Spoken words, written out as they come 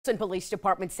Charleston Police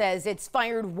Department says it's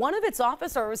fired one of its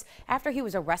officers after he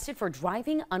was arrested for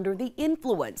driving under the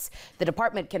influence. The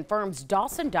department confirms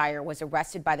Dawson Dyer was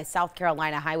arrested by the South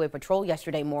Carolina Highway Patrol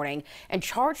yesterday morning and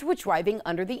charged with driving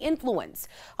under the influence.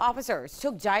 Officers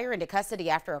took Dyer into custody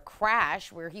after a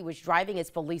crash where he was driving his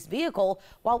police vehicle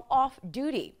while off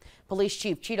duty. Police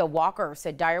Chief Cheetah Walker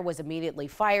said Dyer was immediately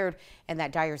fired and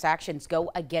that Dyer's actions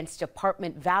go against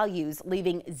department values,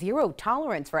 leaving zero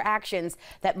tolerance for actions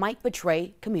that might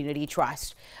betray community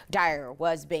trust. Dyer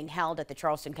was being held at the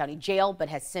Charleston County Jail but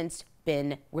has since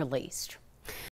been released.